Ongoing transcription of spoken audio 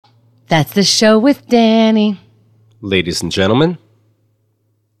That's the show with Danny. Ladies and gentlemen,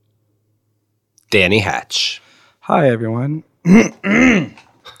 Danny Hatch. Hi, everyone.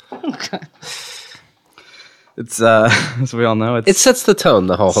 It's, as we all know, It sets the tone,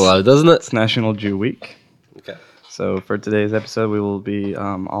 the whole hello, doesn't it? it's National Jew Week. Okay. So for today's episode, we will be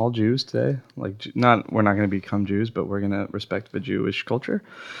all Jews today. We're not going to become Jews, but we're going to respect the Jewish culture.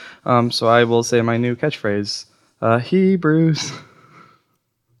 So I will say my new catchphrase, Hebrews.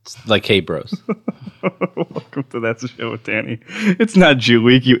 It's like, hey, bros. Welcome to That's the Show with Danny. It's not Jew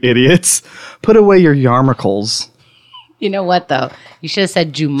Week, you idiots. Put away your yarmulkes. You know what, though? You should have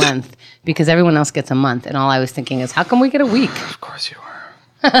said Jew month because everyone else gets a month. And all I was thinking is, how come we get a week? Of course you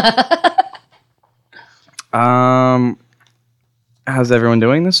are. How's everyone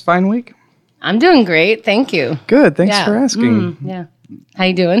doing this fine week? I'm doing great. Thank you. Good. Thanks for asking. Yeah. How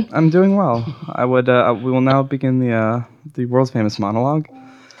you doing? I'm doing well. I would. We will now begin the world's famous monologue.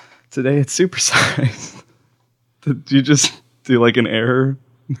 Today it's supersized. Did you just do like an error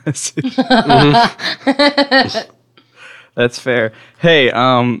message? That's fair. Hey,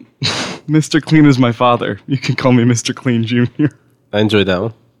 Mr. Clean is my father. You can call me Mr. Clean Jr. I enjoyed that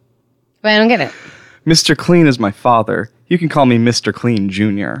one. Wait, I don't get it. Mr. Clean is my father. You can call me Mr. Clean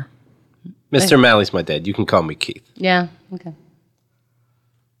Jr. Mr. Malley's my dad. You can call me Keith. Yeah. Okay.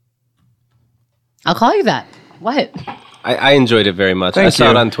 I'll call you that. What? I enjoyed it very much. Thank I saw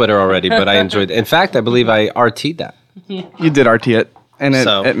you. it on Twitter already, but I enjoyed it. In fact, I believe I RT'd that. You did RT it, and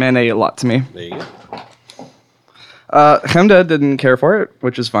it meant a lot to me. There you go. Chemda didn't care for it,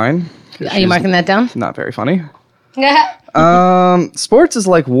 which is fine. Are you marking that down? Not very funny. Yeah. Sports is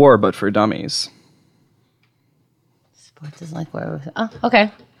like war, but for dummies. Sports is like where? Oh,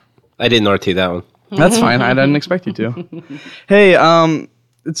 okay. I didn't RT that one. That's fine. I didn't expect you to. Hey,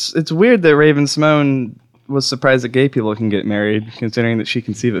 it's weird that Raven Simone was surprised that gay people can get married, considering that she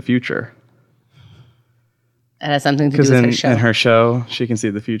can see the future. It has something to do Because with her show. in her show, she can see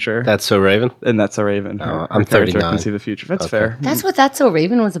the future. That's so Raven. And that's a Raven. I'm character 39. can see the future. That's Okay. fair. That's what That's So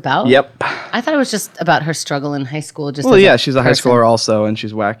Raven was about? Yep. I thought it was just about her struggle in high school. Just Well, as yeah, she's a high person. schooler also, and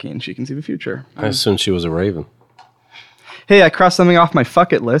she's wacky, and she can see the future. I assumed she was a Raven. Hey, I crossed something off my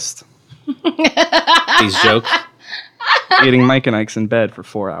fuck it list. These jokes. Eating Mike and Ike's in bed for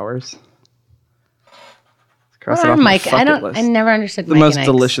 4 hours. Cross What it are off my Mike? fuck it list. I never understood The Mike most and Ike's.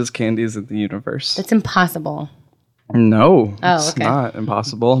 delicious candies in the universe. That's impossible. No, Oh, it's okay. not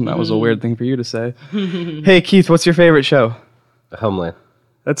impossible. That was a weird thing for you to say. Hey, Keith, what's your favorite show? Homeland.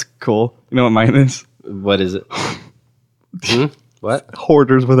 That's cool. You know what mine is? What is it? What?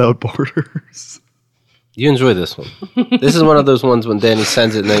 Hoarders Without Borders. You enjoy this one. This is one of those ones when Danny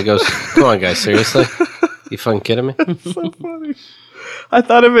sends it and then he goes, come on, guys, seriously? You fucking kidding me? So funny. I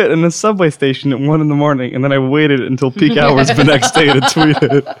thought of it in the subway station at 1 a.m, and then I waited until peak hours the next day to tweet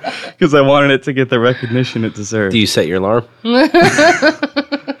it because I wanted it to get the recognition it deserved. Do you set your alarm?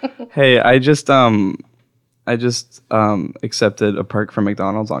 Hey, I just accepted a perk from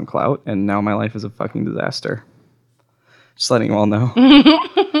McDonald's on Clout, and now my life is a fucking disaster. Just letting you all know.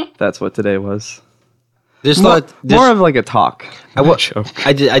 That's what today was. More of like a talk. Joke.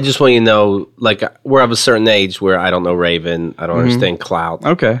 I just want you to know, like, we're of a certain age where I don't know Raven, I don't understand Cloud.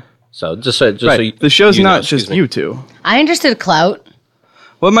 Okay. So just so Right. you, The show's you know, not excuse just me. you two. I understood clout.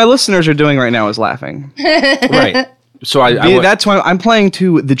 What my listeners are doing right now is laughing. Right. So That's why I'm playing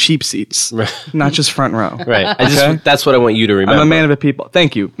to the cheap seats, not just front row. right. Okay. That's what I want you to remember. I'm a man of the people.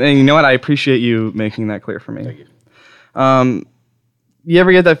 Thank you. And you know what? I appreciate you making that clear for me. Thank you. You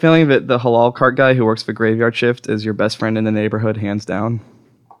ever get that feeling that the halal cart guy who works the graveyard shift is your best friend in the neighborhood, hands down?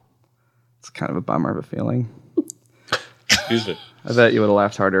 It's kind of a bummer of a feeling. Excuse me. I bet you would have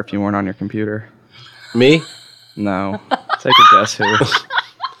laughed harder if you weren't on your computer. Me? No. Take a guess who.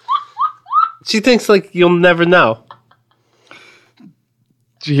 She thinks like you'll never know.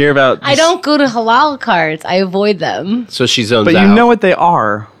 Did you hear about... I don't go to halal carts. I avoid them. So she zones But out. you know what they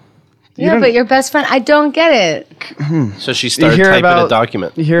are. Yeah, but your best friend, I don't get it. So she started hear typing about- a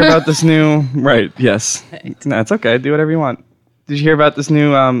document. You hear about this new... Right, yes. No, it's okay. Do whatever you want. Did you hear about this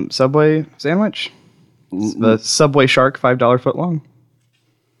new Subway sandwich? The Subway Shark $5 footlong.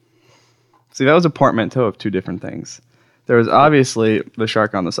 See, that was a portmanteau of two different things. There was obviously the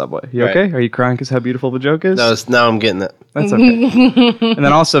shark on the Subway. You Right. okay? Are you crying because how beautiful the joke is? Now I'm getting it. That's okay. And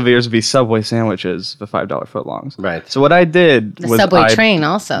then also there's the Subway sandwiches, the $5 footlongs. Right. So what I did The was subway I train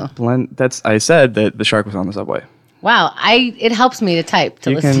also. I said that the shark was on the Subway. Wow, it helps me to type to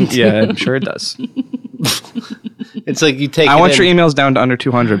You listen can, to. yeah, I'm sure it does. It's like you take. I want your emails down to under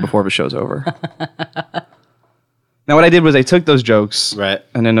 200 before the show's over. Now what I did was I took those jokes, Right.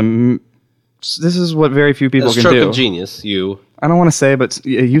 and then this is what very few people A can stroke do. of genius. You. I don't want to say, but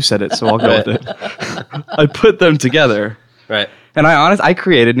you said it, so I'll go with it. I put them together. Right. And I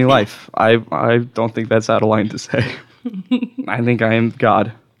created new life. I don't think that's out of line to say. I think I am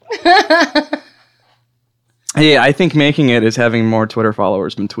God. Hey, I think making it is having more Twitter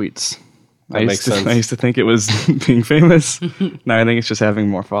followers than tweets. That makes sense. I used to think it was being famous. Now I think it's just having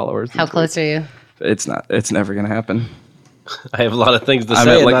more followers. How close are you? It's not. It's never going to happen. I have a lot of things to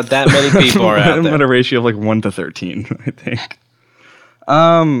say, and not that many people are out I'm there. at a ratio of like 1 to 13, I think.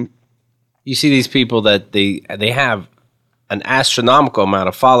 You see these people that they have an astronomical amount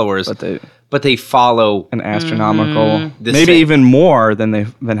of followers, but they follow an astronomical, the maybe same- even more than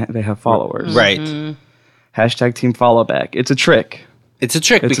they have followers. right. Hashtag team follow back. It's a trick. It's a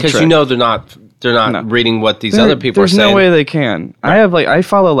trick It's a because trick. you know they're not reading what these other people are There's saying. no way they can. I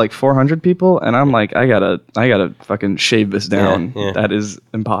follow like 400 people, and I'm like, I gotta fucking shave this down. Yeah. That is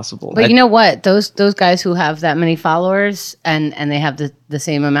impossible. But you know what? Those guys who have that many followers and they have the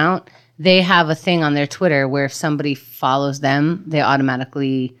same amount, they have a thing on their Twitter where if somebody follows them, they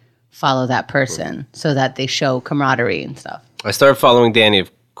automatically follow that person so that they show camaraderie and stuff. I started following Danny,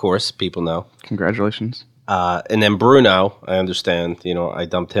 of course. People know. Congratulations. And then Bruno, I understand. I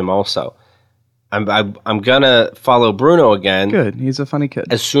dumped him also. I'm gonna follow Bruno again. Good. He's a funny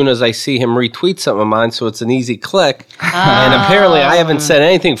kid. As soon as I see him retweet something of mine, so it's an easy click. And apparently, I haven't said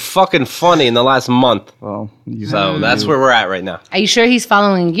anything fucking funny in the last month. Well, So that's where we're at right now. Are you sure he's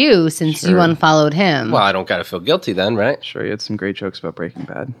following you since you unfollowed him? Well, I don't gotta feel guilty then, right? sure, he had some great jokes about Breaking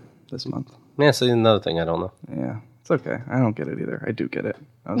Bad this month. Yeah. So another thing I don't know. Yeah, it's okay. I don't get it either. I do get it.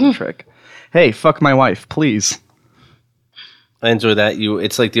 That was a trick. Hey, fuck my wife, please. I enjoy that.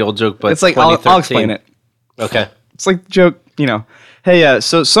 It's like the old joke, but It's like, I'll explain it. Okay. It's like the joke, hey,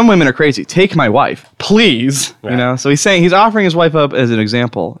 so some women are crazy. Take my wife, please. Right. So he's offering his wife up as an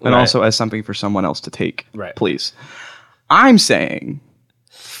example and Right. also as something for someone else to take, Right. please. I'm saying,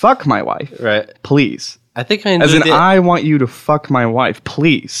 fuck my wife, Right. please. I think I As enjoyed in, it. I want you to fuck my wife,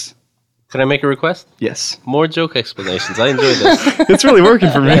 please. Can I make a request? Yes. More joke explanations. I enjoy this. It's really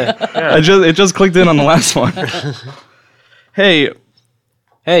working for me. It just clicked in on the last one. Hey,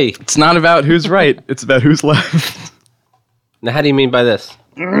 Hey, it's not about who's right. It's about who's left. now how do you mean by this?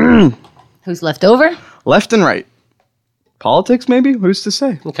 Who's left over? Left and right. Politics, maybe? Who's to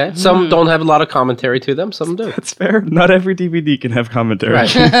say? Okay. Some don't have a lot of commentary to them. Some do. That's fair. Not every DVD can have commentary.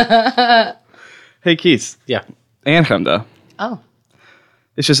 Right. Hey, Keith. Yeah. And Hamda. Oh,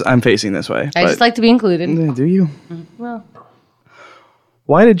 It's just I'm facing this way. I just like to be included. Do you? Well,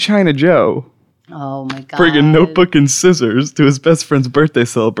 Why did China Joe oh my God. bring a notebook and scissors to his best friend's birthday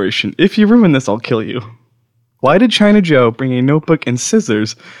celebration? If you ruin this, I'll kill you. Why did China Joe bring a notebook and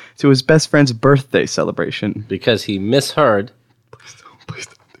scissors to his best friend's birthday celebration? Because he misheard. Please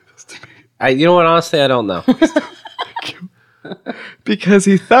don't do this to me. You know what? Honestly, I don't know. Thank you. Because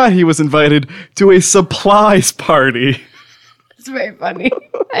he thought he was invited to a supplies party. It's very funny.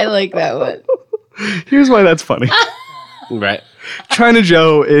 I like that one. Here's why that's funny. Right. China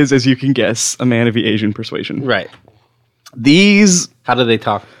Joe is, as you can guess, a man of the Asian persuasion. Right. These... How do they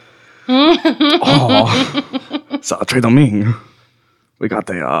talk? So, Ming, we got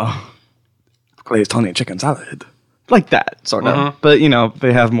the glazed honey chicken salad. Like that, sort of. But,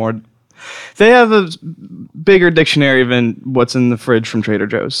 they have more... They have a bigger dictionary than what's in the fridge from Trader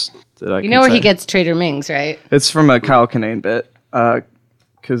Joe's. You know where he gets Trader Ming's, right? It's from a Kyle Kinane bit.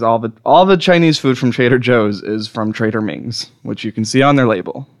 Because all the Chinese food from Trader Joe's is from Trader Ming's, which you can see on their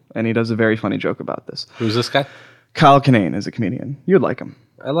label. And he does a very funny joke about this. Who's this guy? Kyle Kinane is a comedian. You'd like him.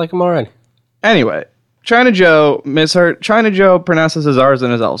 I like him already. Anyway, China Joe misheard. China Joe pronounces his R's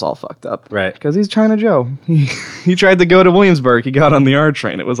and his L's all fucked up. Right. Because he's China Joe. He tried to go to Williamsburg. He got on the R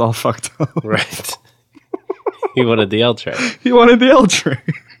train. It was all fucked up. Right. He wanted the L train. He wanted the L train.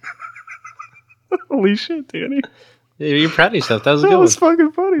 Holy shit, Danny. Yeah, you're proud of yourself. That was a That good was one.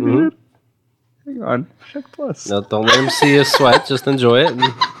 fucking funny, dude. Hang on. Check plus. No, don't let them see you sweat. Just enjoy it.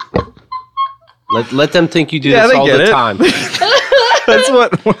 And let them think you do Yeah, this they all get the it. time. That's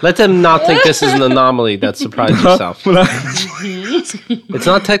what... Let them not think this is an anomaly that surprised yourself. When I, It's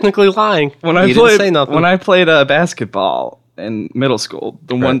not technically lying. when I You didn't say played nothing. when I played basketball in middle school,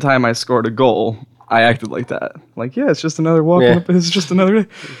 the one time I scored a goal, I acted like that. Like, yeah, it's just another walk. Yeah. It's just another day.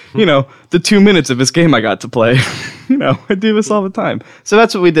 The 2 minutes of this game I got to play. I do this all the time. So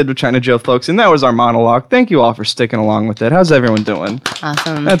that's what we did with China Joe, folks, and that was our monologue. Thank you all for sticking along with it. How's everyone doing?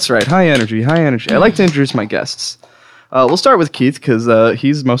 Awesome. That's right. High energy. High energy. I like to introduce my guests. We'll start with Keith because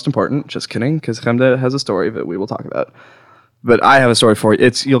he's most important. Just kidding, because Hamda has a story that we will talk about. But I have a story for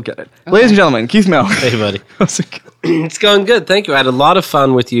you. You'll get it. Okay. Ladies and gentlemen, Keith Mel. Hey, buddy. How's it going? It's going good. Thank you. I had a lot of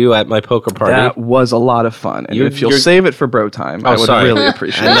fun with you at my poker party. That was a lot of fun. And if you'll save it for bro time, I would really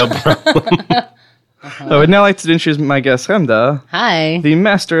appreciate it. No problem. I would now like to introduce my guest, Chemda. Hi. The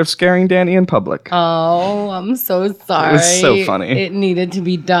master of scaring Danny in public. Oh, I'm so sorry. It was so funny. It needed to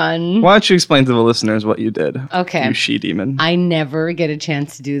be done. Why don't you explain to the listeners what you did? Okay. You she-demon. I never get a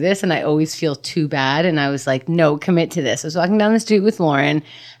chance to do this, and I always feel too bad. And I was like, no, commit to this. I was walking down the street with Lauren,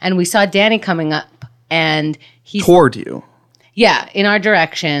 and we saw Danny coming up, and he's... Toward you. Yeah, in our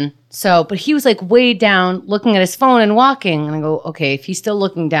direction. So, but he was like way down looking at his phone and walking. And I go, okay, if he's still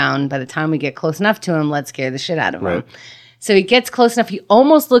looking down, by the time we get close enough to him, let's scare the shit out of him. So he gets close enough. He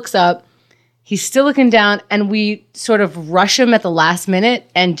almost looks up. He's still looking down. And we sort of rush him at the last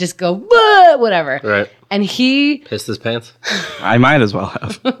minute and just go, whatever. Right. And he... Pissed his pants? I might as well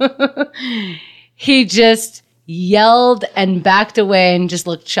have. He just yelled and backed away and just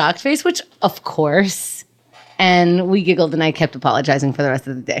looked shocked-faced, which, of course... And we giggled, and I kept apologizing for the rest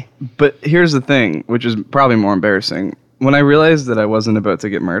of the day. But here's the thing, which is probably more embarrassing. When I realized that I wasn't about to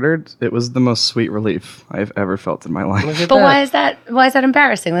get murdered, it was the most sweet relief I've ever felt in my life. But why is that? Why is that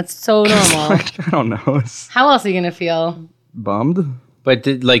embarrassing? That's so normal. I don't know. It's How else are you gonna feel? bummed. But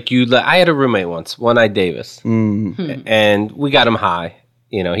I had a roommate once, One-Eyed Davis, and we got him high.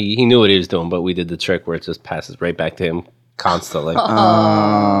 You know, he knew what he was doing, but we did the trick where it just passes right back to him constantly.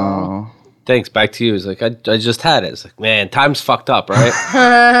 Oh. Thanks, back to you. He's like, I just had it. It's like, man, time's fucked up, right?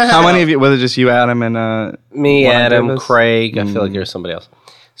 How many of you, was it just you, Adam, and Me, One-Eyed Adam, Davis? Craig. I feel like there's somebody else.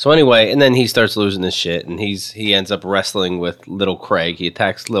 So anyway, and then he starts losing his shit, and he ends up wrestling with little Craig. He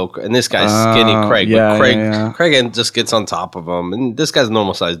attacks little, and this guy's skinny Craig, yeah, but Craig, yeah. Craig just gets on top of him, and this guy's a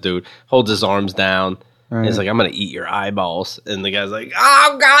normal sized dude, holds his arms down. And he's like, I'm gonna eat your eyeballs, and the guy's like,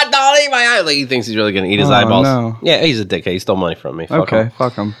 oh God, don't eat my eye. Like he thinks he's really gonna eat his eyeballs. No. Yeah, he's a dickhead. He stole money from me. Fuck him.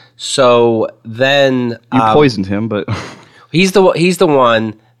 fuck him. So then You poisoned him, but he's the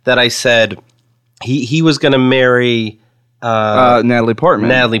one that I said he was gonna marry. Natalie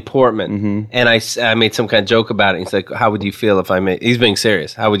Portman. And I made some kind of joke about it. He's like, how would you feel if I made... He's being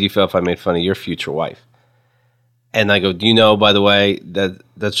serious. How would you feel if I made fun of your future wife? And I go, do you know, by the way,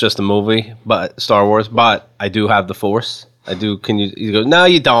 that's just a movie, but Star Wars, but I do have the Force. I do. Can you... He goes, no,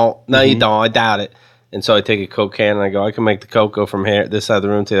 you don't. No, you don't. I doubt it. And so I take a Coke can and I go, I can make the Coke go from here, this side of the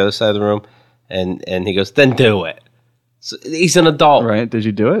room to the other side of the room. And he goes, then do it. So he's an adult. Right. Did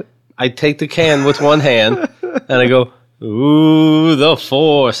you do it? I take the can with one hand and I go... Ooh, the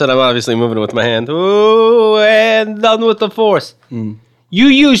Force. And I'm obviously moving it with my hand. Ooh, and done with the Force. You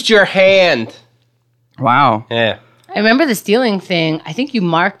used your hand. Wow. Yeah. I remember the stealing thing. I think you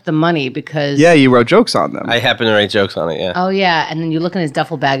marked the money because... Yeah, you wrote jokes on them. I happen to write jokes on it, yeah. Oh, yeah. And then you look in his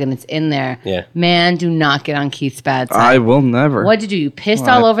duffel bag and it's in there. Yeah. Man, do not get on Keith's bad side. I will never. What'd you do? You pissed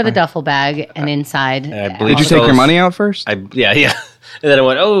all over the duffel bag and inside. Did you take your money out first? Yeah. And then I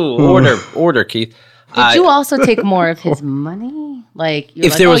went, order, Keith. Did you also take more of his money? Like,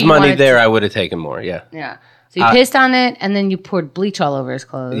 if there was money there, I would have taken more, yeah. Yeah. So you pissed on it and then you poured bleach all over his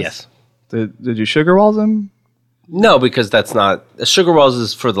clothes. Yes. Did you sugar walls him? No, because that's not... Sugar Walls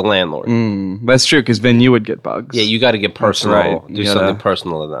is for the landlord. That's true, because then you would get bugs. Yeah, you got to get personal. right. Do something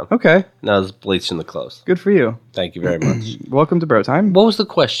personal to them. Okay. Now there's bleach in the clothes. Good for you. Thank you very much. Welcome to Bro Time. What was the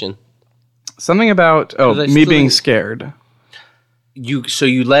question? Something about, me being scared. So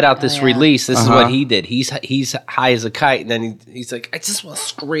you let out this release. This is what he did. He's high as a kite, and then he's like, I just want to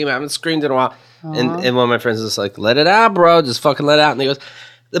scream. I haven't screamed in a while. And one of my friends is like, let it out, bro. Just fucking let it out. And he goes,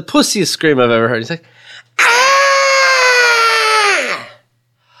 the pussiest scream I've ever heard. He's like, ah!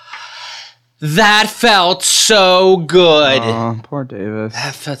 That felt so good. Oh, poor Davis.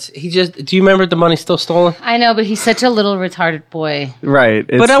 Do you remember the money still stolen? I know, but he's such a little retarded boy. Right.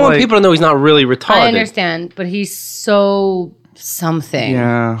 But I want people to know he's not really retarded. I understand, but he's so something.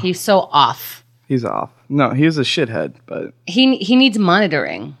 Yeah. He's so off. He's off. No, he was a shithead, but... He needs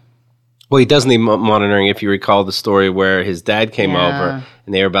monitoring. Well, he does need monitoring. If you recall the story where his dad came over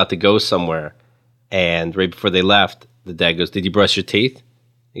and they were about to go somewhere, and right before they left, the dad goes, "Did you brush your teeth?"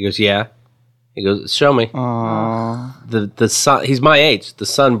 He goes, "Yeah." He goes, "Show me." Aww. The son, he's my age. The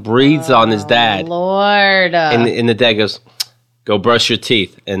son breathes on his dad, Lord. and the dad goes, "Go brush your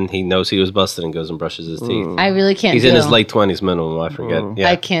teeth," and he knows he was busted and goes and brushes his teeth. I really can't. He's in his late 20s minimum. I forget. Yeah,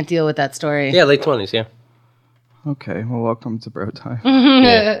 I can't deal with that story. yeah, late 20s. Yeah, Okay, well, welcome to Bro Time.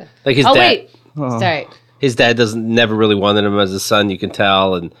 yeah. Like his dad. Wait. Sorry. His dad never really wanted him as a son. You can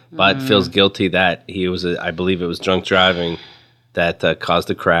tell, but feels guilty that he was. I believe it was drunk driving that caused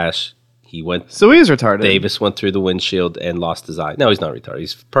the crash. He went. So he's retarded. Davis went through the windshield and lost his eye. No, he's not retarded.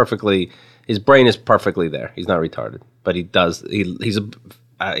 His brain is perfectly there. He's not retarded. but he does. He's a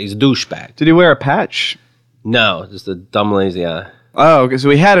douchebag. Did he wear a patch? No, just a dumb lazy eye. Oh, okay. So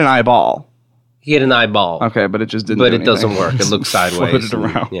he had an eyeball. He had an eyeball. Okay, but it just didn't. But it doesn't work. It looks sideways. Floated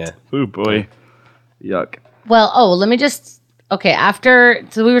around. Yeah. Oh boy. Yuck. Well, let me just. Okay,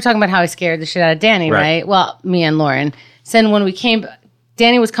 so we were talking about how I scared the shit out of Danny, right? Well, me and Lauren. So then when we came,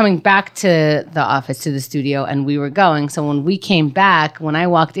 Danny was coming back to the office, to the studio, and we were going. So when we came back, when I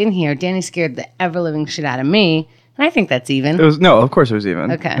walked in here, Danny scared the ever-living shit out of me. And I think that's even. Of course it was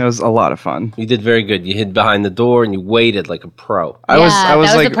even. Okay. It was a lot of fun. You did very good. You hid behind the door and you waited like a pro. I was that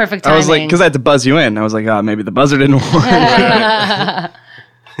was like, the perfect I was like, timing. because I had to buzz you in. I was like, maybe the buzzer didn't work.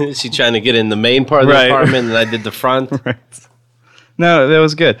 Is she trying to get in the main part of the apartment and I did the front? Right. No, that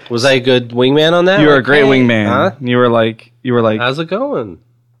was good. Was I a good wingman on that? You were a great wingman. Huh? You were like, how's it going?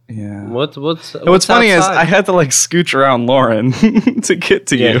 yeah. What's funny outside? is I had to like scooch around Lauren to get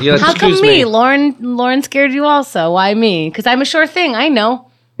to you. You're like, How come "Excuse me? Lauren scared you also. Why me? Because I'm a sure thing. I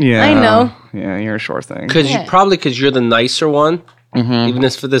know. Yeah, I know. Yeah, you're a sure thing. Because you're the nicer one. Mm-hmm. Even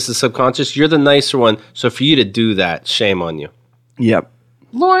if this is subconscious, you're the nicer one. So for you to do that, shame on you. Yep.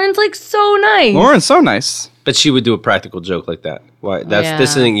 Lauren's like so nice. Lauren's so nice. But she would do a practical joke like that. Why?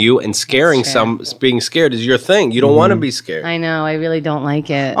 This isn't you, and being scared is your thing. You don't want to be scared. I know. I really don't like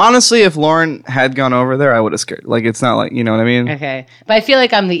it. Honestly, if Lauren had gone over there, I would have scared. Like, it's not like, you know what I mean? Okay. But I feel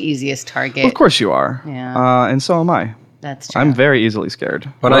like I'm the easiest target. Of course you are. Yeah. And so am I. That's true. I'm very easily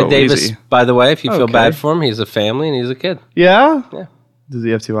scared. But Davis, easy. by the way, if you feel Okay. bad for him, he's a family and he's a kid. Yeah? Yeah. Does he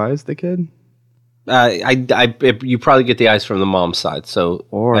have two eyes, the kid? You probably get the eyes from the mom's side. So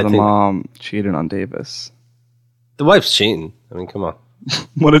Or I the think mom cheated on Davis? the wife's cheating. I mean, come on.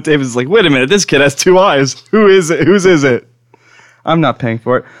 What if Davis is like, wait a minute, this kid has two eyes. Who is it? Whose is it? I'm not paying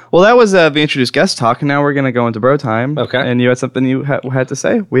for it. Well, that was the introduced guest talk, and now we're going to go into bro time. Okay. And you had something you had to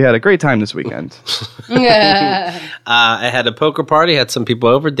say? We had a great time this weekend. I had a poker party, had some people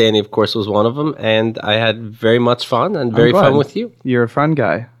over. Danny, of course, was one of them. And I had very much fun and very glad. fun with you. You're a fun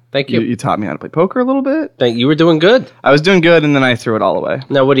guy. Thank you. You taught me how to play poker a little bit. You were doing good. I was doing good, and then I threw it all away.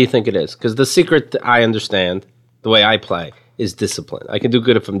 Now, what do you think it is? Because the secret, I understand, the way I play, is discipline. I can do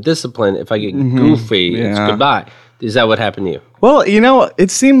good if I'm disciplined. If I get goofy, it's Yeah. goodbye. Is that what happened to you? Well, it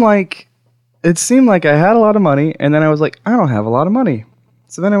seemed like I had a lot of money, and then I was like, I don't have a lot of money.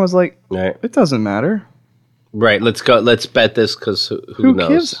 So then I was like, Right. it doesn't matter. Right. Let's go. Let's bet this because who knows?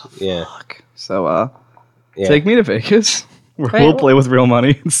 gives a Yeah. fuck? So, Yeah. take me to Vegas. Where Right. we'll play with real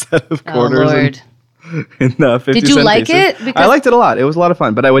money instead of Oh, quarters Lord. and 50 Did you cent like pieces. it? Because- I liked it a lot. It was a lot of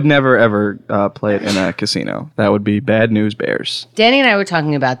fun, but I would never, ever play it in a casino. That would be bad news bears. Danny and I were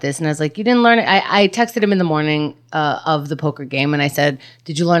talking about this, and I was like, you didn't learn it. I texted him in the morning of the poker game, and I said,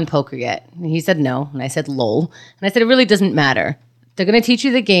 did you learn poker yet? And he said no, and I said lol. And I said, it really doesn't matter. They're going to teach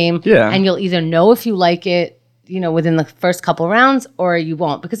you the game, and you'll either know if you like it, within the first couple rounds, or you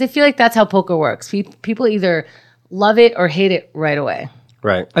won't. Because I feel like that's how poker works. People either love it or hate it right away.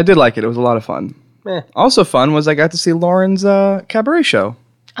 Right. I did like it. It was a lot of fun. Also fun was I got to see Lauren's cabaret show.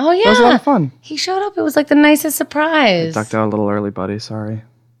 Oh, yeah. That was a lot of fun. He showed up. It was like the nicest surprise. Ducked out a little early, buddy. Sorry.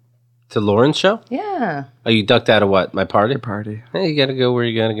 To Lauren's show? Yeah. Oh, you ducked out of what? My party? Party. Hey, you got to go where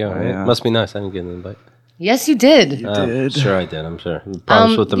you got to go. Right? yeah. Must be nice. I didn't get an invite. Yes, you did. You did. Sure, I did. I'm sure.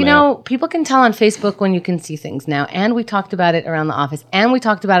 Problems with the mail. People can tell on Facebook when you can see things now. And we talked about it around the office. And we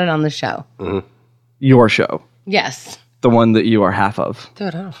talked about it on the show. Your show. Yes. The one that you are half of.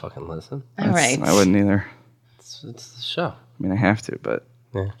 Dude, I don't fucking listen. All right. I wouldn't either. It's the show. I mean, I have to, but...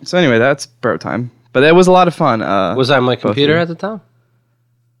 Yeah. So anyway, that's bro time. But it was a lot of fun. Was I on my computer you. at the time?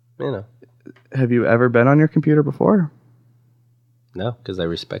 Have you ever been on your computer before? No, because I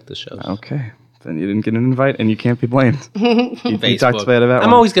respect the shows. Okay. Then you didn't get an invite, and you can't be blamed. You talked Facebook. bad about I'm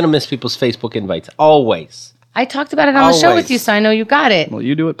one. always going to miss people's Facebook invites. Always. I talked about it on the show Always. with you, so I know you got it. Well,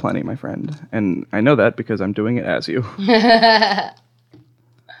 you do it plenty, my friend. And I know that because I'm doing it as you.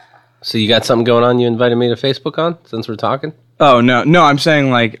 So you got something going on you invited me to Facebook on since we're talking? Oh, no. No, I'm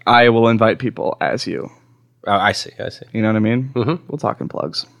saying, like, I will invite people as you. Oh, I see. You know what I mean? Mm-hmm. We'll talk in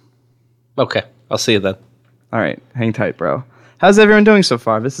plugs. Okay. I'll see you then. All right. Hang tight, bro. How's everyone doing so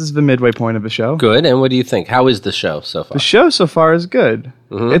far? This is the midway point of the show. Good. And what do you think? How is the show so far? The show so far is good.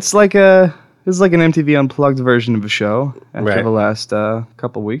 Mm-hmm. It's like an MTV Unplugged version of a show. After the last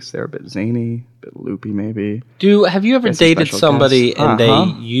couple weeks, they're a bit zany, a bit loopy, maybe. Have you ever Guess a dated special somebody guest. and they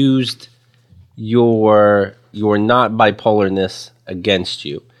used your not bipolarness against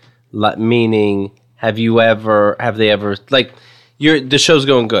you? Meaning, have they ever like the show's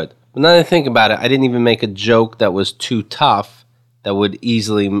going good? But now that I think about it, I didn't even make a joke that was too tough that would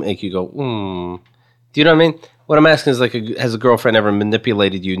easily make you go, Do you know what I mean? What I'm asking is, like, has a girlfriend ever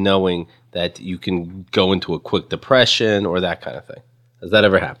manipulated you knowing that you can go into a quick depression or that kind of thing? Has that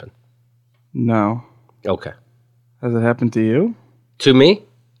ever happened? No. Okay. Has it happened to you? To me?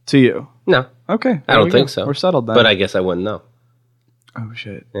 To you? No. Okay. I don't think so. We're settled then. But I guess I wouldn't know. Oh,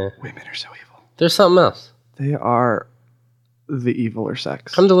 shit. Yeah. Women are so evil. There's something else. They are the eviler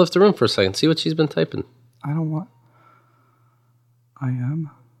sex. Come to lift the room for a second. See what she's been typing. I don't want... I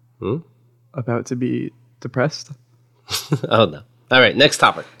am about to be depressed. Oh, no. All right, next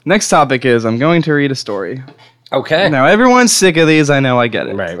topic. Next topic is I'm going to read a story. Okay. Now, everyone's sick of these. I know. I get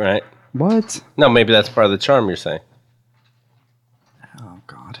it. Right. What? No, maybe that's part of the charm you're saying. Oh,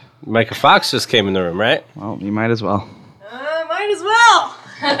 God. Myka Fox just came in the room, right? Well, you might as well. Might as well.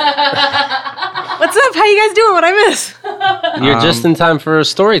 What's up? How you guys doing? What I miss? You're just in time for a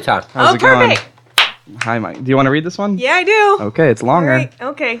story time. How's Oh, it going? perfect. Hi, Mike. Do you want to read this one? Yeah, I do. Okay, it's longer. All right.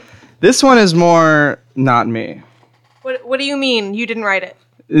 Okay. This one is more not me. What do you mean you didn't write it?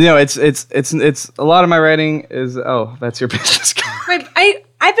 No, it's a lot of my writing is that's your business card.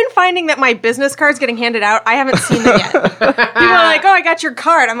 I've been finding that my business card's getting handed out. I haven't seen them yet. People are like, "Oh, I got your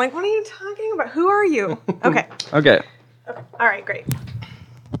card." I'm like, "What are you talking about? Who are you?" Okay. Okay. All right. Great.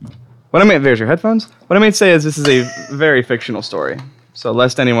 There's your headphones. What I may say is this is a very fictional story, so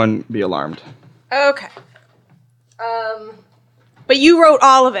lest anyone be alarmed. Okay. But you wrote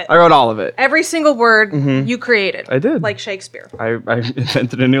all of it. I wrote all of it. Every single word you created. I did. Like Shakespeare. I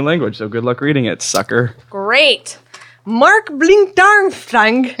invented a new language, so good luck reading it, sucker. Great. Mark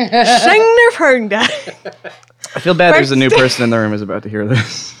Blinkdarmstrang. Schengnerfernda. I feel bad there's a new person in the room who's about to hear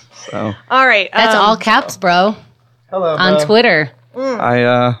this. So All right. That's all caps, bro. hello, On Twitter.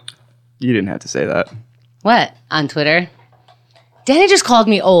 You didn't have to say that. What? On Twitter? Danny just called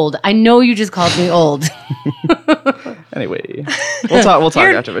me old. I know you just called me old. Anyway, we'll talk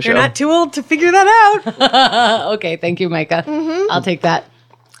after the show. You're not too old to figure that out. Okay, thank you, Myka. I'll take that.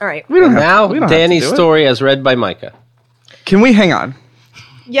 All right. Now, we don't have Danny's to do it. story as read by Myka. Can we hang on?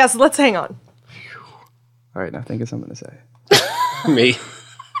 Yes, let's hang on. All right, now think of something to say. Me.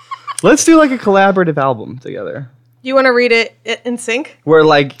 Let's do like a collaborative album together. You want to read it in sync? Where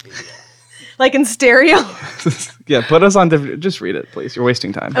like In stereo? yeah, put us on different. Just read it, please. You're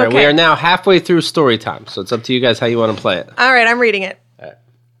wasting time. All right, we Okay. are now halfway through story time, so it's up to you guys how you want to play it. All right, I'm reading it. right.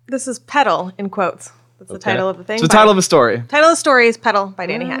 This is Petal, in quotes. That's the title of the thing. It's the title of a story. Title of the story is Petal by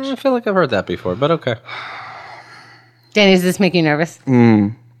Danny I Hatch. feel like I've heard that before, but okay. Danny, does this make you nervous?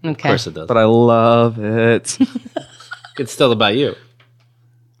 Okay. Of course it does. But I love it. It's still about you.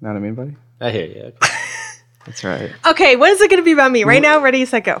 Know what I mean, buddy? I hear you. That's right. Okay, when is it going to be about me? Right now? Ready,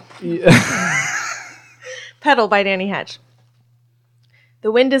 set, go. Petal by Danny Hatch.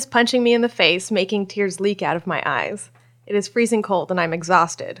 The wind is punching me in the face, making tears leak out of my eyes. It is freezing cold and I'm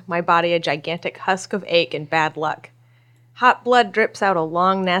exhausted, my body a gigantic husk of ache and bad luck. Hot blood drips out a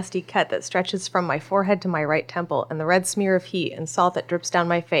long, nasty cut that stretches from my forehead to my right temple, and the red smear of heat and salt that drips down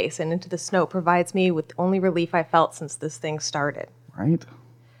my face and into the snow provides me with the only relief I felt since this thing started. Right?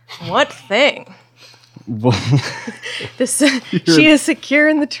 What thing? She is secure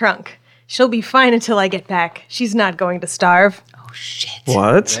in the trunk. She'll be fine until I get back. She's not going to starve. Oh, shit.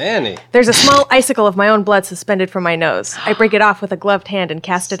 What? Danny. There's a small icicle of my own blood suspended from my nose. I break it off with a gloved hand and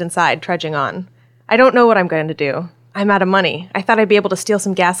cast it inside, trudging on. I don't know what I'm going to do. I'm out of money. I thought I'd be able to steal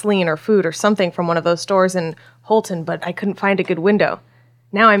some gasoline or food or something from one of those stores in Holton, but I couldn't find a good window.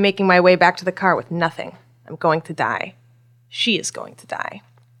 Now I'm making my way back to the car with nothing. I'm going to die. She is going to die.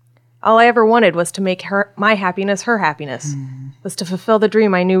 All I ever wanted was to make my happiness her happiness, was to fulfill the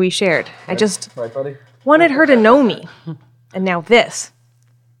dream I knew we shared. I just wanted her to know me. And now this.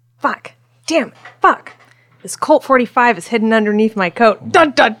 Fuck. Damn it. Fuck. This Colt 45 is hidden underneath my coat.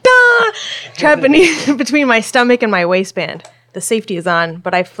 Dun dun dun! Trapped between my stomach and my waistband. The safety is on,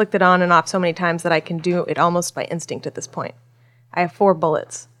 but I've flicked it on and off so many times that I can do it almost by instinct at this point. I have 4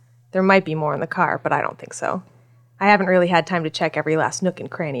 bullets. There might be more in the car, but I don't think so. I haven't really had time to check every last nook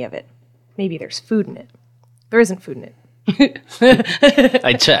and cranny of it. Maybe there's food in it. There isn't food in it.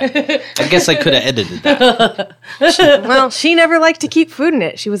 I checked. I guess I could have edited that. Well, she never liked to keep food in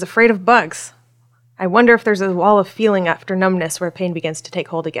it. She was afraid of bugs. I wonder if there's a wall of feeling after numbness where pain begins to take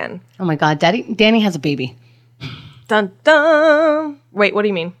hold again. Oh, my God. Danny has a baby. Dun dun! Wait, what do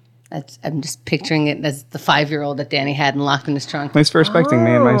you mean? I'm just picturing it as the 5-year-old that Danny had and locked in his trunk. Thanks for respecting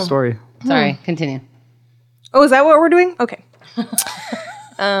me and my story. Sorry, continue. Oh, is that what we're doing? Okay.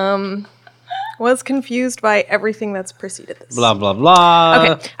 Was confused by everything that's preceded this. Blah, blah, blah.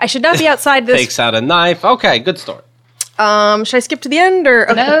 Okay, I should not be outside this. Takes out a knife. Okay, good story. Should I skip to the end or?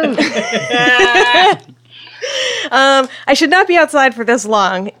 Okay. No. I should not be outside for this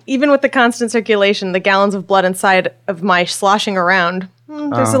long. Even with the constant circulation, the gallons of blood inside of my sloshing around.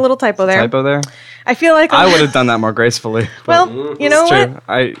 There's a little typo there. Typo there? I feel like I would have done that more gracefully. Well, you know what?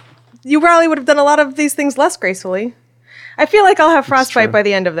 True. You probably would have done a lot of these things less gracefully. I feel like I'll have frostbite by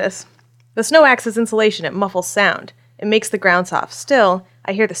the end of this. The snow acts as insulation. It muffles sound. It makes the ground soft. Still,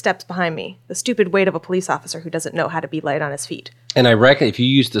 I hear the steps behind me. The stupid weight of a police officer who doesn't know how to be light on his feet. And I reckon if you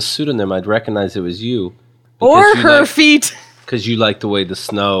used a pseudonym, I'd recognize it was you. Or her feet. Because you like the way the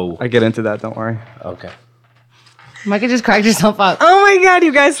snow... I get into that, don't worry. Okay. Myka just cracked herself up. Oh my god,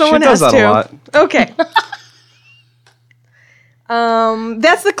 you guys, someone has to. She does that a lot. Okay.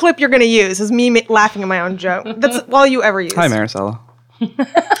 That's the clip you're going to use, is me laughing at my own joke. That's all you ever use. Hi, Maricela.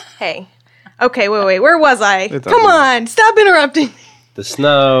 Hey. Okay, wait. Where was I? It's Come okay. on, stop interrupting me. The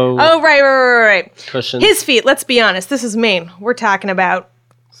snow. Oh, right. Cushion. His feet, let's be honest, this is Maine. We're talking about.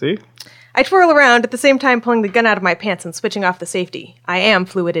 See? I twirl around at the same time pulling the gun out of my pants and switching off the safety. I am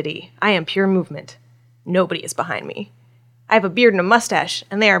fluidity. I am pure movement. Nobody is behind me. I have a beard and a mustache,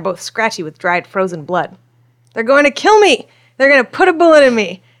 and they are both scratchy with dried frozen blood. They're going to kill me! They're going to put a bullet in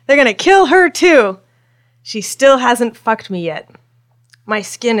me! They're going to kill her too! She still hasn't fucked me yet. My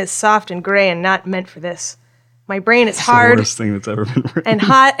skin is soft and gray and not meant for this. My brain is hard The worst thing that's ever been written. and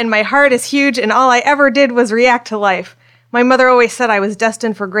hot, and my heart is huge, and all I ever did was react to life. My mother always said I was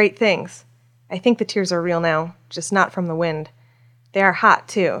destined for great things. I think the tears are real now, just not from the wind. They are hot,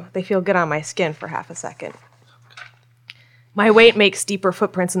 too. They feel good on my skin for half a second. My weight makes deeper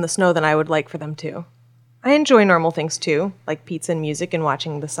footprints in the snow than I would like for them to. I enjoy normal things, too, like pizza and music and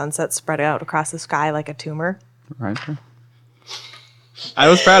watching the sunset spread out across the sky like a tumor. Right. I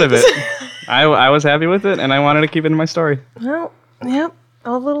was proud of it. I was happy with it, and I wanted to keep it in my story. Well, yep,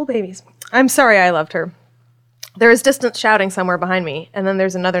 all little babies. I'm sorry I loved her. There is distant shouting somewhere behind me, and then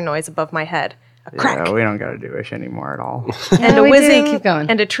there's another noise above my head. A crack. Yeah, we don't got to do ish anymore at all. And a we do. whizzing, Keep going.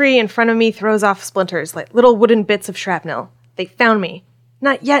 and a tree in front of me throws off splinters like little wooden bits of shrapnel. They found me.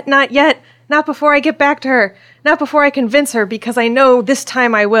 Not yet, not yet. Not before I get back to her. Not before I convince her, because I know this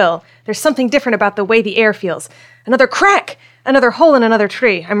time I will. There's something different about the way the air feels. Another crack! Another hole in another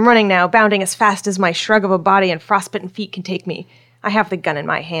tree. I'm running now, bounding as fast as my shrug of a body and frostbitten feet can take me. I have the gun in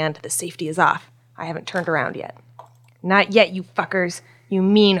my hand. The safety is off. I haven't turned around yet. Not yet, you fuckers. You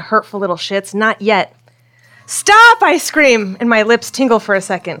mean, hurtful little shits. Not yet. Stop! I scream, and my lips tingle for a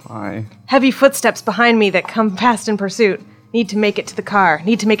second. Why? Heavy footsteps behind me that come past in pursuit. Need to make it to the car.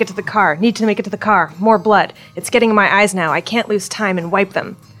 Need to make it to the car. Need to make it to the car. More blood. It's getting in my eyes now. I can't lose time and wipe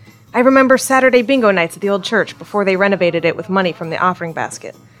them. I remember Saturday bingo nights at the old church before they renovated it with money from the offering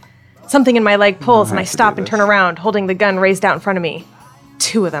basket. Something in my leg pulls, and I stop and turn around, holding the gun raised out in front of me.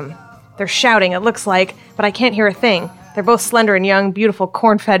 2 of them. They're shouting, it looks like, but I can't hear a thing. They're both slender and young, beautiful,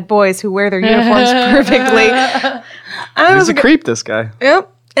 corn-fed boys who wear their uniforms perfectly. He's a creep, this guy. Yep,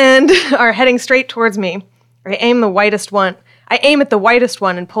 and are heading straight towards me. I aim at the whitest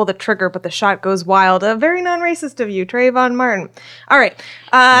one and pull the trigger, but the shot goes wild. Very non-racist of you, Trayvon Martin. All right,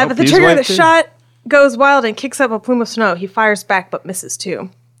 but the he's trigger of white the too. shot goes wild and kicks up a plume of snow. He fires back, but misses too.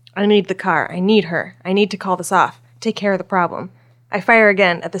 I need the car. I need her. I need to call this off. Take care of the problem. I fire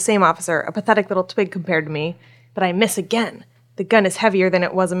again at the same officer, a pathetic little twig compared to me, but I miss again. The gun is heavier than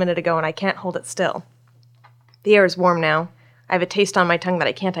it was a minute ago, and I can't hold it still. The air is warm now. I have a taste on my tongue that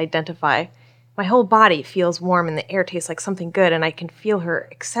I can't identify. My whole body feels warm, and the air tastes like something good, and I can feel her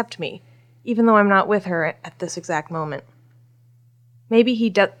accept me, even though I'm not with her at this exact moment. Maybe he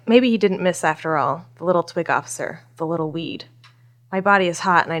didn't miss after all, the little twig officer, the little weed. My body is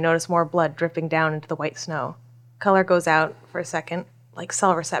hot, and I notice more blood dripping down into the white snow. Color goes out for a second, like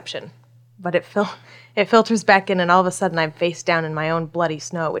cell reception. But it filters back in, and all of a sudden I'm face down in my own bloody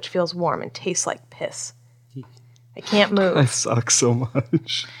snow, which feels warm and tastes like piss. I can't I move. suck so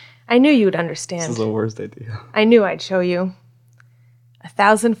much. I knew you'd This understand. is the worst idea. I knew I'd show you.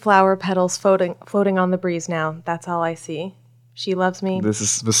 1,000 flower petals floating on the breeze now. That's all I see. She loves me. This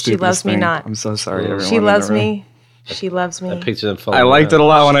is the stupidest She loves me thing. not. I'm so sorry, everyone. She in the loves room. me. She loves me. I picture them full I of liked it a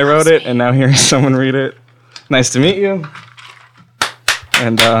lot when I wrote it, and now hearing someone read it. Nice to meet you.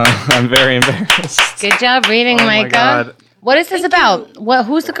 And I'm very embarrassed. Good job reading, Oh my Myka. God. What is this about?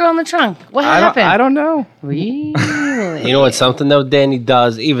 Who's the girl in the trunk? What I happened? don't know. Really? You know what? Something though, Danny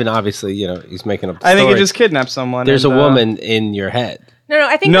does. Even obviously, he's making up. I think he just kidnapped someone. There's and, a woman in your head. No,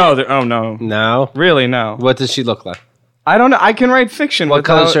 I think No, oh no. No. Really, no. What does she look like? I don't know. I can write fiction. What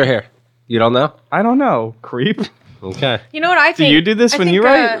color's without- her hair? You don't know? I don't know. Creep. Okay. You know what I think? you do this I when think, you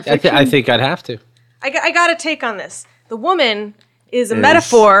write? I think I'd have to. I got a take on this. The woman is a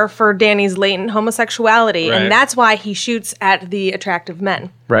metaphor for Danny's latent homosexuality, Right. and that's why he shoots at the attractive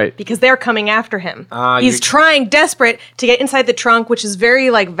men. Right. Because they're coming after him. you're- He's trying desperate to get inside the trunk, which is very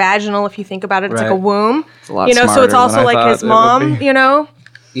like vaginal if you think about it. It's like a Right. womb. It's a lot so it's smarter also than I like thought his it would mom, be.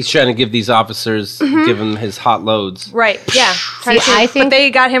 He's trying to give these officers, give him his hot loads. Right, yeah. I think- but they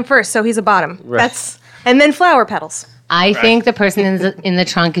got him first, so he's a bottom. Right. And then flower petals. I think the person in the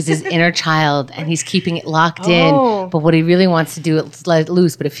trunk is his inner child, and he's keeping it locked Oh. in. But what he really wants to do is let it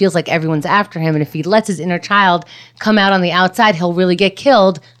loose. But it feels like everyone's after him, and if he lets his inner child come out on the outside, he'll really get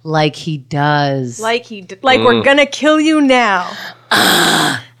killed, like he does. Like we're gonna kill you now.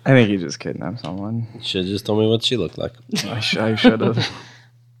 I think he just kidnapped someone. Should have just told me what she looked like. I should have.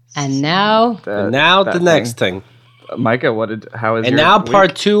 And now, And now the next thing. Micah, how is And your now week?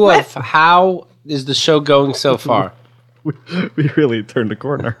 part 2 of how is the show going so far? We really turned a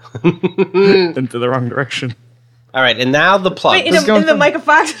corner into the wrong direction. All right, and now the plug. Wait, in the Myka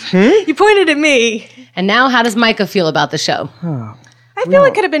Fox, you pointed at me. and now, how does Myka feel about the show? I feel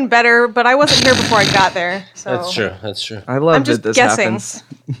it could have been better, but I wasn't here before I got there. So. That's true. I love I'm that just this guessing. happens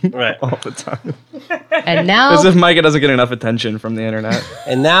Right. all the time. And now, As if Micah doesn't get enough attention from the internet.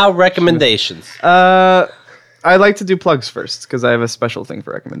 And now recommendations. I'd like to do plugs first because I have a special thing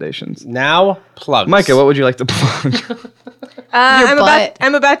for recommendations. Now plugs. Micah, what would you like to plug?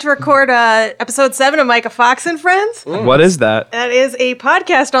 I'm about to record episode 7 of Myka Fox and Friends. What is that? That is a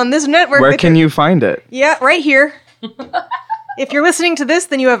podcast on this network. Where can you find it? Yeah, right here. If you're listening to this,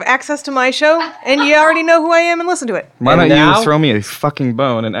 then you have access to my show, and you already know who I am and listen to it. Why And don't now- you throw me a fucking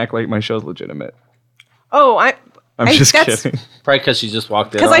bone and act like my show's legitimate? Oh, I'm just that's kidding. Probably because she just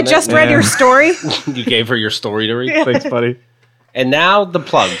walked in. Because I just read Yeah. your story. You gave her your story to read. Thanks, buddy. And now the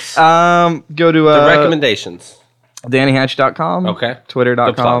plugs. Go to the recommendations. DannyHatch.com. Okay. The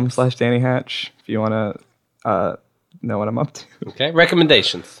Twitter.com plugs. /DannyHatch if you want to know what I'm up to. Okay.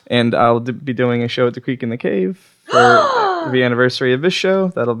 Recommendations. And I'll be doing a show at the Creek in the Cave for the anniversary of this show.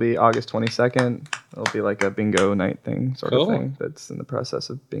 That'll be August 22nd. It'll be like a bingo night thing, sort Cool. of thing that's in the process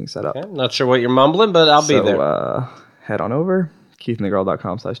of being set up. Okay. I'm not sure what you're mumbling, but I'll be So there. head on over,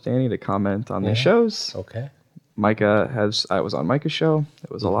 keithandthegirl.com /Danny to comment on the shows. Okay. I was on Micah's show.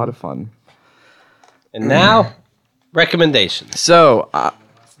 It was a lot of fun. And now recommendations. So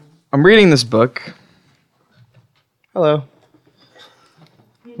I'm reading this book. Hello.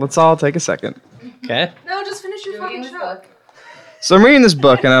 Let's all take a second. Okay. No, just finish your fucking show. So I'm reading this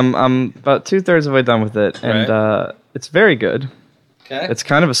book, and I'm about 2/3 of the way done with it, and it's very good. Okay. It's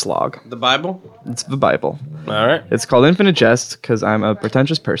kind of a slog. the Bible. It's the Bible. All right. It's called Infinite Jest because I'm a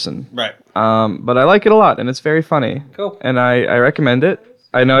pretentious person. Right. But I like it a lot, and it's very funny. Cool. And I recommend it.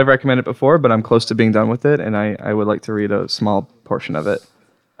 I know I've recommended it before, but I'm close to being done with it, and I would like to read a small portion of it.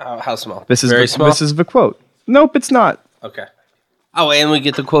 How small? This is very the, small. This is the quote. Nope, it's not. Okay. Oh, and we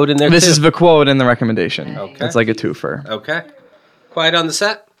get the quote in there This too. is the quote in the recommendation. Okay. It's like a twofer. Okay. Quiet on the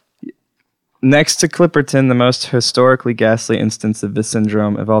set. Next to Clipperton, the most historically ghastly instance of this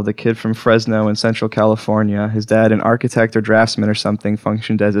syndrome involved a kid from Fresno in Central California. His dad, an architect or draftsman or something,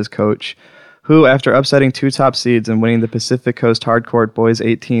 functioned as his coach, who, after upsetting 2 top seeds and winning the Pacific Coast Hardcourt Boys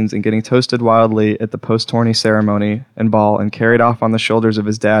 18s and getting toasted wildly at the post-tourney ceremony and ball and carried off on the shoulders of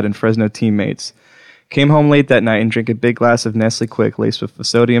his dad and Fresno teammates, came home late that night and drank a big glass of Nestle Quick laced with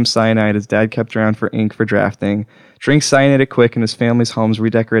sodium cyanide his dad kept around for ink for drafting, drinks cyanide quick in his family's home's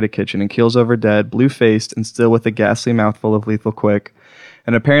redecorated kitchen and keels over dead, blue-faced and still with a ghastly mouthful of lethal quick.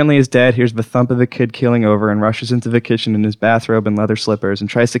 And apparently his dad hears the thump of the kid keeling over and rushes into the kitchen in his bathrobe and leather slippers and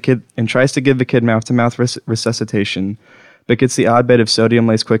tries to give the kid mouth-to-mouth resuscitation, but gets the odd bit of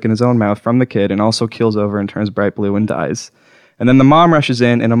sodium-laced quick in his own mouth from the kid and also keels over and turns bright blue and dies. And then the mom rushes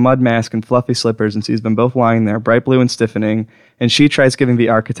in a mud mask and fluffy slippers and sees them both lying there, bright blue and stiffening, and she tries giving the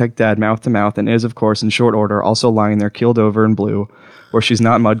architect dad mouth-to-mouth and is, of course, in short order, also lying there keeled over and blue, where she's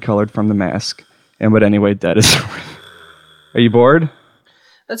not mud-colored from the mask, and but anyway, dead as Are you bored?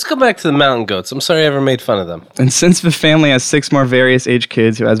 Let's go back to the mountain goats. I'm sorry I ever made fun of them. And since the family has 6 more various age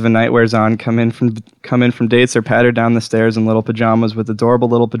kids who, as the night wears on, come in from dates or patter down the stairs in little pajamas with adorable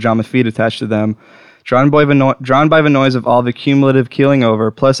little pajama feet attached to them, drawn by the noise of all the cumulative keeling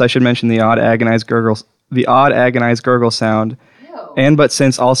over, plus I should mention the odd agonized gurgle sound. And but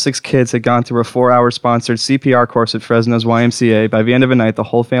since all 6 kids had gone through a 4-hour sponsored CPR course at Fresno's YMCA, by the end of the night the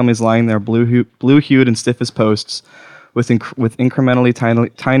whole family's lying there blue-hued and stiff as posts, with incrementally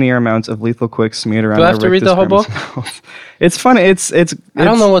tinier amounts of lethal quick smeared around. Do I have to read the whole book? It's funny. It's I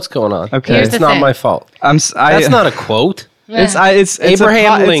don't know what's going on. Okay. Here's It's the not thing. my fault. That's That's not a quote. It's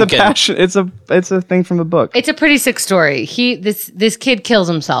Abraham Lincoln. It's a passion. It's a thing from the book. It's a pretty sick story. This kid kills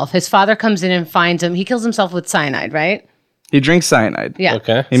himself. His father comes in and finds him. He kills himself with cyanide, right? He drinks cyanide. Yeah.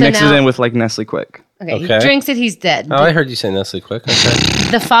 Okay. He So mixes now- it in with like Nestle Quick. Okay, he Okay. drinks it, he's dead. Oh, I heard you say Nestle Quick.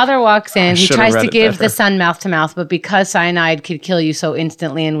 Okay. The father walks in, he should've tries read to it give better. the son mouth to mouth, but because cyanide could kill you so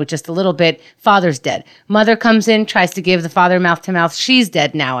instantly and with just a little bit, father's dead. Mother comes in, tries to give the father mouth to mouth, she's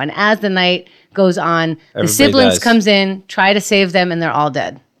dead now. And as the night goes on, the Everybody siblings dies. comes in, try to save them, and they're all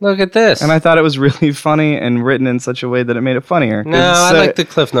dead. Look at this. And I thought it was really funny and written in such a way that it made it funnier. 'Cause no, it's I so- like the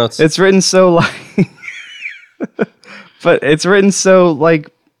Cliff Notes. It's written so like, but it's written so like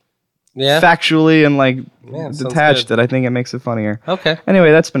yeah. factually and like sounds detached good. that I think it makes it funnier. Okay.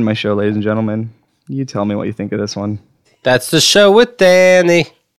 Anyway, that's been my show, ladies and gentlemen. You tell me what you think of this one. That's the show with Danny.